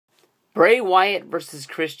Bray Wyatt versus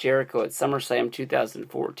Chris Jericho at SummerSlam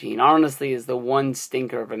 2014 honestly is the one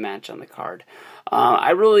stinker of a match on the card.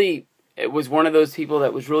 It was one of those people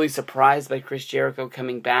that was really surprised by Chris Jericho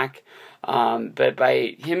coming back. But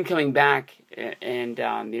by him coming back and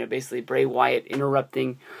basically Bray Wyatt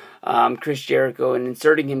interrupting Chris Jericho and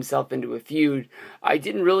inserting himself into a feud, I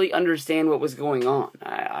didn't really understand what was going on.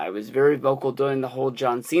 I was very vocal during the whole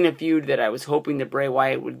John Cena feud that I was hoping that Bray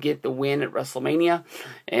Wyatt would get the win at WrestleMania,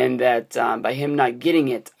 and that by him not getting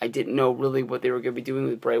it, I didn't know really what they were going to be doing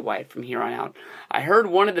with Bray Wyatt from here on out. I heard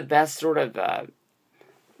one of the best sort of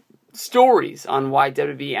stories on why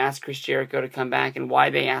WWE asked Chris Jericho to come back and why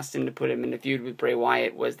they asked him to put him in a feud with Bray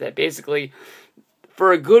Wyatt was that basically,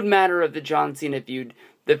 for a good matter of the John Cena feud,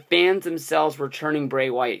 the fans themselves were turning Bray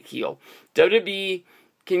Wyatt heel. WWE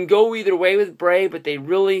can go either way with Bray, but they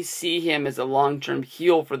really see him as a long-term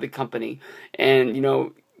heel for the company. And,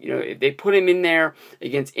 if they put him in there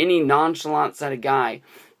against any nonchalant side of guy,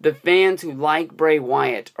 the fans who like Bray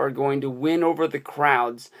Wyatt are going to win over the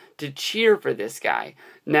crowds to cheer for this guy.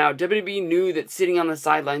 Now, WWE knew that sitting on the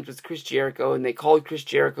sidelines was Chris Jericho, and they called Chris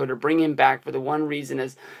Jericho to bring him back for the one reason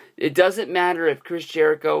is it doesn't matter if Chris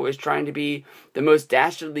Jericho is trying to be the most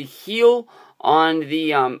dastardly heel on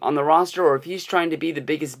the roster, or if he's trying to be the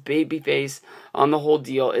biggest babyface on the whole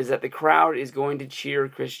deal, is that the crowd is going to cheer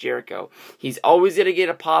Chris Jericho. He's always going to get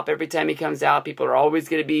a pop every time he comes out. People are always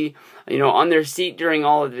going to be, on their seat during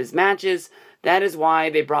all of his matches. That is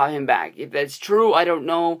why they brought him back. If that's true, I don't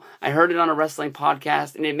know. I heard it on a wrestling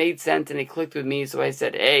podcast, and it made sense, and it clicked with me, so I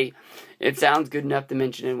said, hey, it sounds good enough to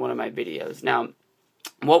mention in one of my videos. Now,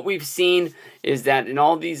 what we've seen is that in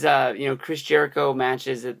all these, Chris Jericho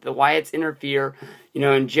matches, that the Wyatts interfere,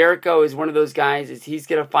 and Jericho is one of those guys, is he's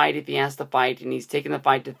going to fight if he has to fight, and he's taking the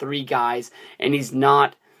fight to 3 guys, and he's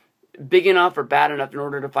not big enough or bad enough in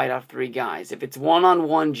order to fight off 3 guys. If it's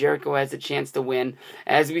one-on-one, Jericho has a chance to win,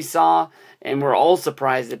 as we saw, and we're all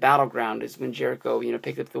surprised at Battleground is when Jericho,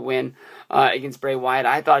 picked up the win against Bray Wyatt.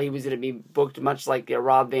 I thought he was going to be booked much like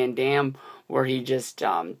Rob Van Dam, where he just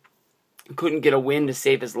couldn't get a win to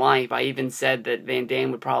save his life. I even said that Van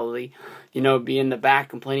Dam would probably, be in the back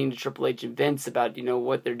complaining to Triple H and Vince about,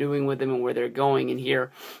 what they're doing with him and where they're going. And here,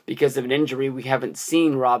 because of an injury, we haven't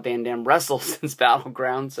seen Rob Van Dam wrestle since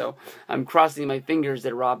Battleground. So I'm crossing my fingers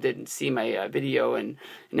that Rob didn't see my video, and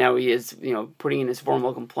now he is, putting in his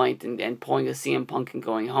formal complaint and pulling a CM Punk and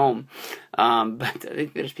going home. But I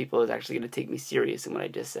think there's people who's actually going to take me serious in what I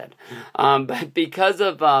just said. But because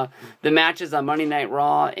of the matches on Monday Night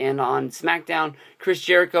Raw and on SmackDown, Chris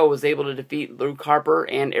Jericho was able to defeat Luke Harper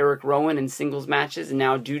and Eric Rowan in singles matches, and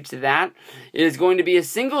now due to that, it is going to be a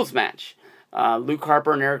singles match. Luke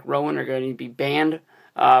Harper and Eric Rowan are going to be banned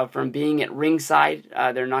from being at ringside.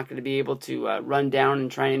 They're not going to be able to run down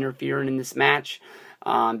and try and interfere in this match.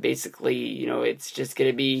 Basically, it's just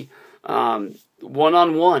going to be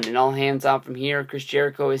one-on-one and all hands out from here. Chris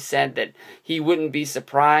Jericho has said that he wouldn't be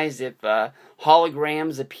surprised if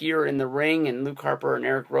holograms appear in the ring and Luke Harper and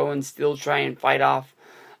Eric Rowan still try and fight off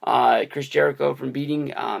Chris Jericho from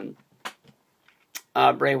beating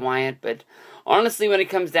Bray Wyatt. But honestly, when it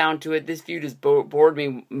comes down to it, this feud has bored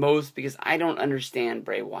me most because I don't understand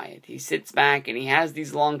Bray Wyatt. He sits back and he has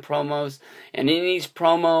these long promos, and in each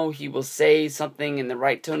promo he will say something in the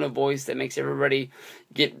right tone of voice that makes everybody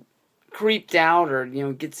get creeped out, or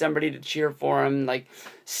get somebody to cheer for him, like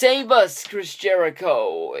 "Save us, Chris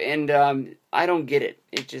Jericho," and I don't get it.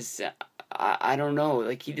 It just I don't know.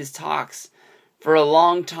 Like, he just talks for a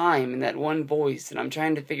long time in that one voice, and I'm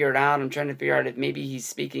trying to figure it out. I'm trying to figure out if maybe he's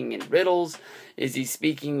speaking in riddles. Is he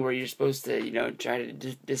speaking where you're supposed to try to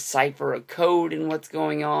decipher a code in what's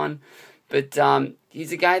going on? But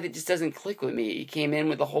he's a guy that just doesn't click with me. He came in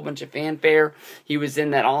with a whole bunch of fanfare. He was in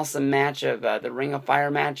that awesome match of the Ring of Fire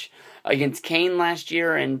match against Kane last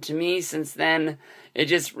year. And to me, since then, it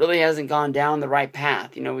just really hasn't gone down the right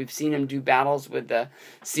path. We've seen him do battles with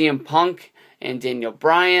CM Punk and Daniel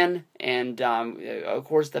Bryan, and of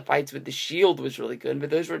course the fights with The Shield was really good,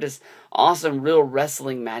 but those were just awesome real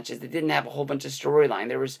wrestling matches. They didn't have a whole bunch of storyline.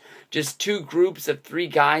 There was just 2 groups of 3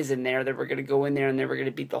 guys in there that were going to go in there and they were going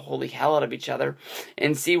to beat the holy hell out of each other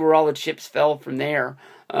and see where all the chips fell from there.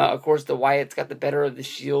 Of course the Wyatts got the better of The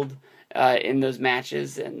Shield in those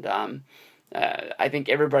matches, and I think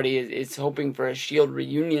everybody is hoping for a Shield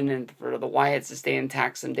reunion and for the Wyatts to stay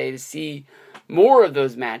intact someday to see more of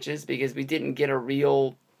those matches, because we didn't get a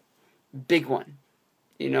real big one.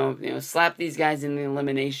 Slap these guys in the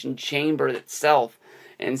Elimination Chamber itself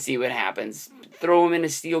and see what happens. Throw them in a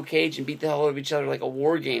steel cage and beat the hell out of each other like a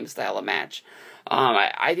war game style of match.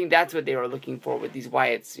 I think that's what they were looking for with these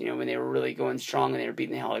Wyatts, when they were really going strong and they were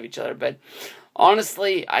beating the hell out of each other. But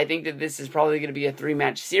honestly, I think that this is probably going to be a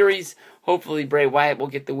 3-match series. Hopefully, Bray Wyatt will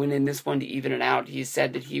get the win in this one to even it out. He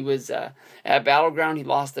said that he was at Battleground. He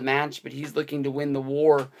lost the match, but he's looking to win the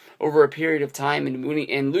war over a period of time,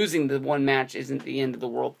 and losing the one match isn't the end of the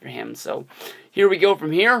world for him. So here we go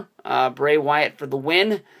from here. Bray Wyatt for the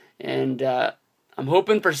win, and I'm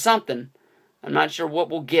hoping for something. I'm not sure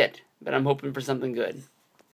what we'll get, but I'm hoping for something good.